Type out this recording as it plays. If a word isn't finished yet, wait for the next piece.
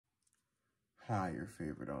Hi, your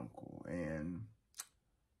favorite uncle. And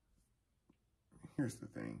here's the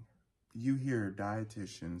thing. You hear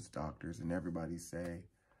dietitians, doctors, and everybody say,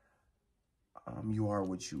 you are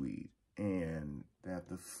what you eat. And that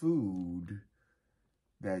the food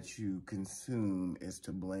that you consume is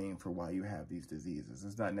to blame for why you have these diseases.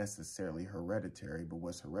 It's not necessarily hereditary, but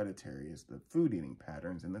what's hereditary is the food eating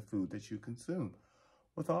patterns and the food that you consume.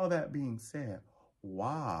 With all that being said,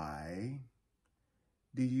 why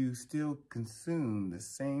do you still consume the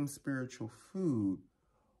same spiritual food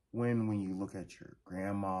when you look at your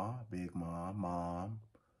grandma, big mom,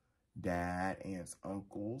 dad, aunts,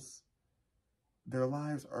 uncles, their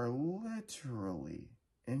lives are literally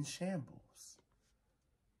in shambles?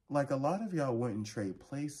 Like, a lot of y'all wouldn't trade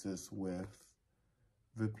places with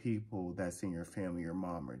the people that's in your family, your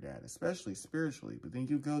mom or dad, especially spiritually. But then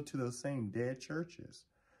you go to those same dead churches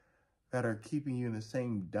that are keeping you in the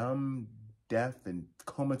same dumb, deaf, and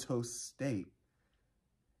comatose state.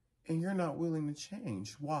 And you're not willing to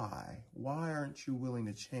change. Why? Why aren't you willing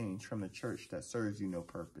to change from the church that serves you no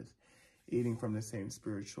purpose? Eating from the same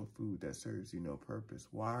spiritual food that serves you no purpose.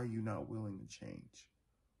 Why are you not willing to change?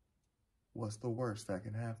 What's the worst that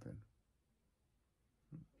can happen?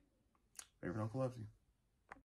 Favorite uncle loves you.